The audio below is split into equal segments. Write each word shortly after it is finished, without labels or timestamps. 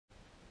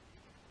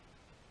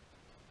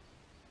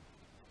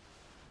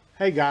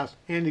Hey guys,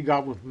 Andy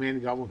Godwin from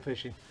Andy Godwin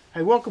Fishing.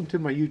 Hey, welcome to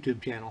my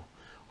YouTube channel.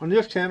 On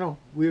this channel,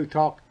 we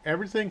talk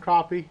everything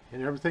crappie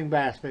and everything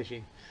bass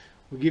fishing.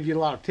 We give you a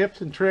lot of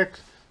tips and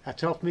tricks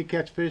that's helped me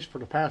catch fish for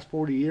the past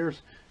 40 years,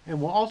 and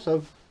we'll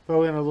also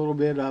throw in a little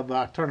bit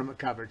of tournament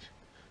coverage.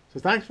 So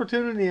thanks for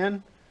tuning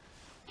in.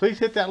 Please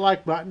hit that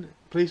like button.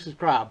 Please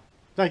subscribe.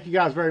 Thank you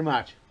guys very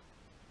much.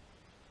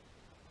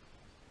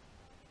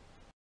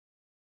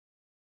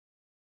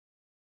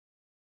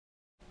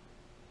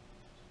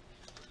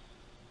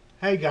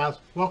 Hey guys,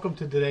 welcome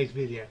to today's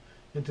video.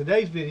 In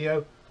today's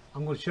video,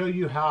 I'm going to show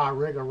you how I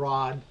rig a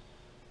rod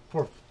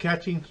for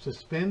catching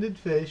suspended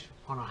fish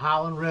on a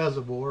highland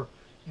reservoir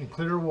in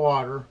clear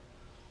water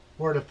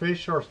where the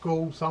fish are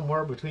schooled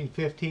somewhere between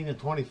 15 and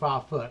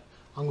 25 foot.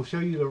 I'm going to show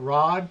you the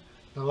rod,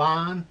 the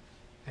line,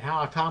 and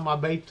how I tie my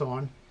baits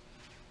on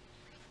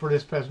for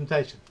this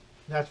presentation.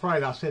 That's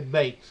right, I said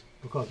baits,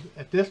 because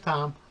at this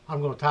time I'm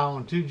going to tie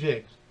on 2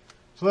 jigs.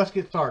 So let's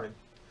get started.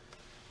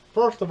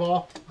 First of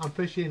all, I'm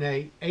fishing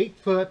a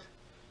 8-foot,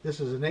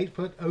 this is an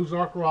 8-foot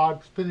Ozark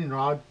rod, spinning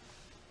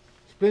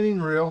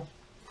reel,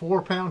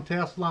 4-pound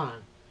test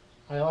line.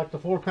 I like the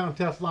 4-pound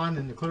test line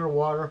in the clear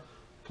water,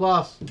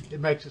 plus it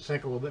makes it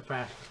sink a little bit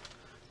faster.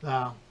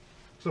 So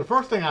the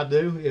first thing I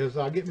do is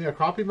I get me a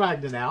crappie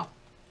magnet out.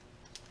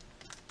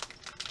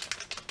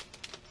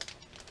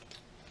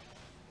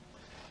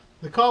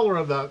 The color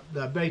of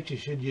the bait you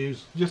should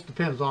use just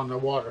depends on the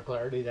water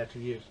clarity that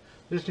you use.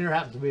 This here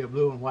happens to be a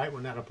blue and white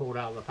one that I pulled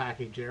out of the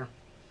package here.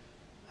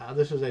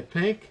 This is a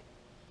pink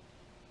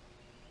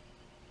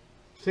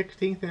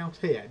 1/16 ounce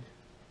head.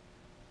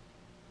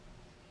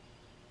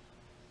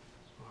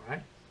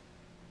 Alright.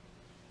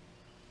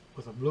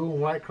 With a blue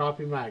and white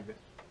crappie magnet.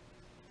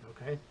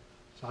 Okay.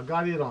 So I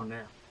got it on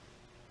there.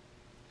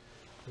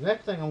 The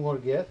next thing I'm going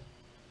to get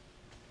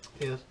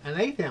is an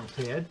 1/8 ounce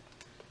head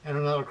and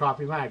another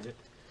crappie magnet.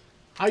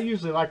 I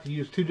usually like to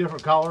use 2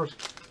 different colors.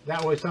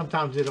 That way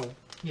sometimes it'll,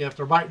 if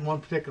they're biting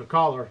one particular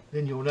color,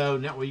 then you'll know,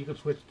 and that way you can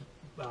switch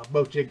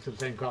both jigs to the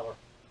same color.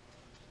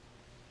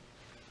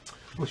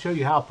 We'll show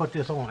you how I put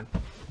this on.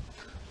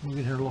 Let me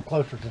get here a little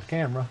closer to the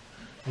camera.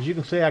 As you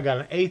can see, I got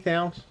an 1/8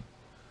 ounce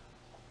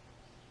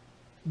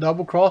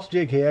double cross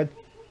jig head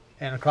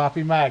and a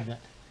crappie magnet.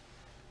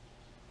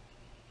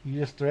 You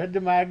just thread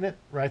the magnet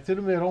right through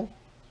the middle,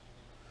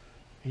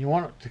 and you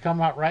want it to come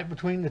out right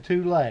between the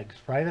 2 legs,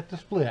 right at the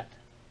split.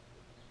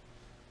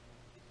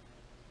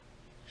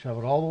 Shove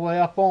it all the way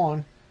up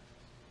on,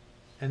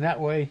 and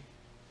that way,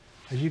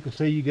 as you can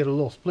see, you get a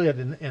little split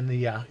in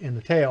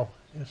the tail.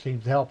 It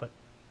seems to help it.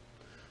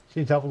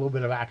 Seems to help a little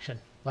bit of action.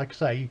 Like I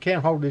say, you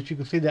can't hold this. You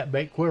can see that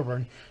bait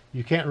quivering.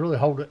 You can't really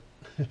hold it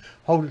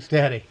hold it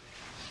steady.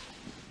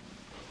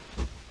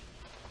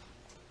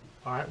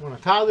 All right, when I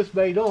tie this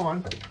bait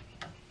on,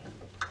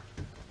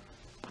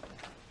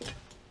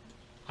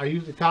 I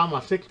usually tie my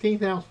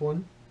 1/16 ounce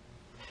one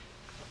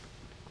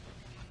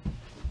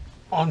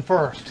on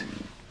first.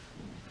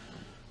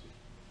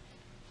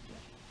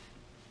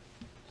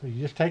 So you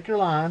just take your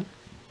line,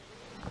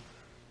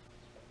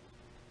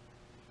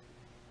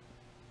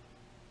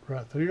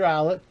 right through your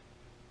eyelet,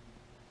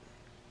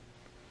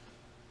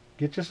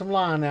 get you some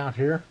line out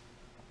here.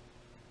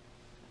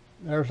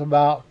 There's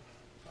about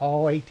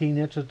 18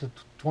 inches to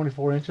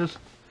 24 inches.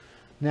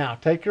 Now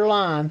take your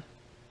line,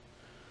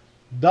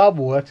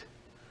 double it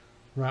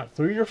right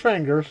through your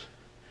fingers,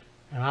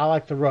 and I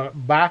like to run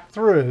it back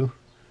through,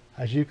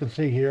 as you can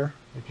see here.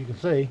 If you can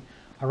see,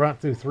 I run it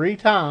through 3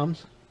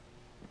 times.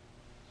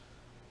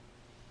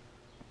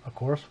 Of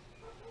course,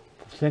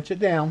 cinch it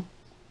down,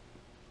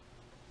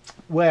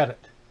 wet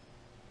it.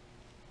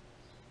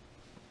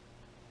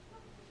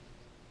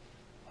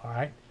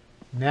 Alright,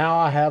 now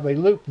I have a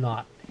loop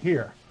knot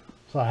here.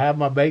 So I have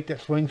my bait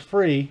that swings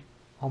free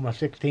on my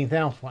 1/16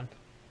 ounce one.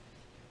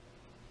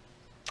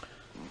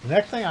 The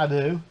next thing I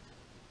do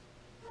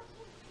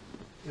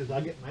is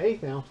I get my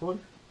 1/8 ounce one,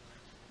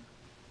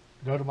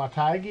 go to my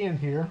tie again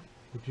here,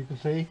 which you can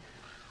see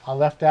I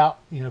left out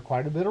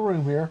quite a bit of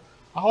room here.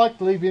 I like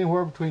to leave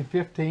anywhere between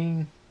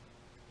 15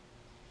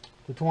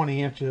 to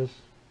 20 inches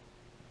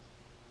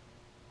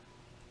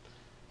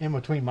in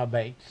between my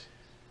baits.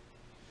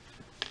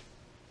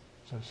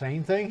 So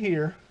same thing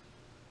here.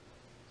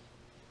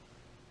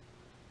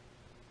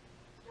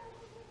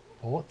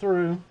 Pull it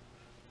through.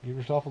 Give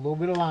yourself a little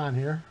bit of line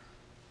here.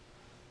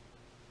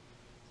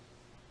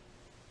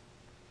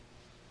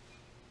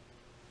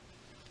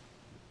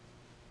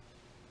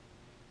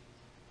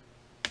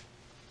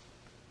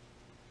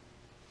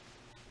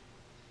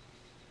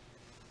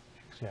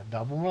 See, I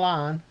double my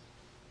line,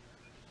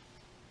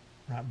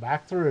 right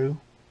back through.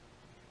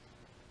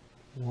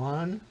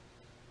 1,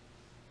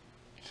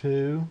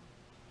 2,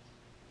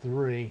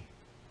 3.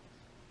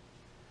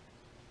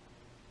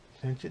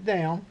 Cinch it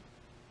down.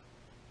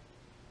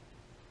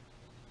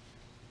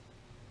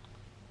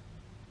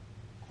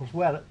 Of course,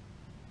 wet it.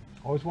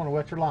 Always want to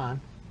wet your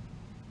line.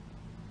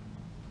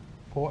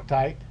 Pull it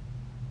tight.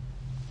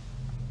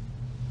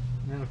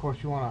 And then, of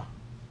course, you want to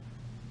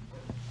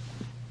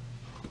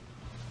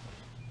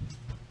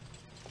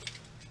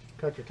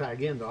cut your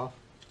tag end off.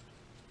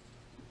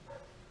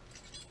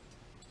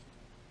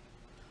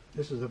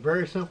 This is a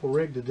very simple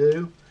rig to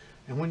do.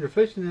 And when you're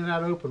fishing in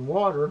that open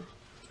water,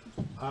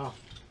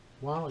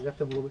 well, I got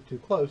them a little bit too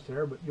close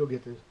there, but you'll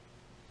get this.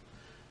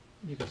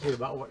 You can see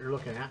about what you're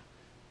looking at.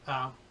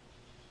 Yeah,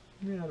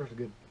 there's a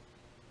good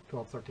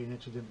 12, 13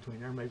 inches in between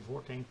there, maybe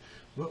 14.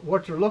 But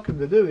what you're looking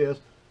to do is,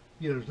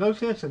 there's no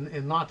sense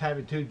in not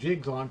having two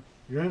jigs on.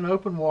 You're in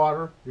open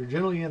water. You're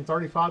generally in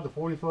 35 to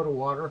 40 foot of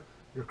water.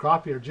 Your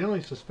crappie are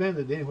generally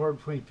suspended anywhere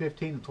between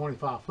 15 and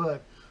 25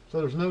 foot. So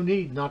there's no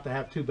need not to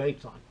have two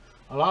baits on.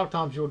 A lot of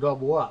times you'll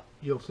double up.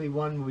 You'll see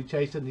one will be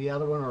chasing the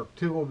other one, or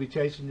two will be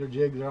chasing your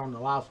jigs there on the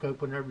live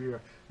scope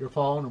whenever you're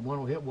falling, and one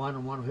will hit one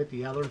and one will hit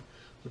the other.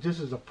 But this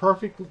is a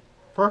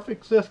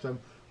perfect system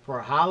for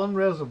a highland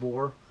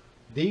reservoir,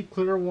 deep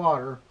clear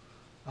water,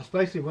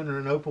 especially when they're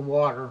in open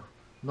water,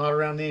 not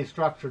around any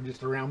structure,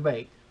 just around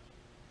bait.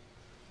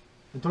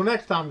 Until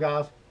next time,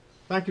 guys,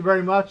 thank you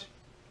very much.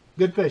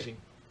 Good fishing.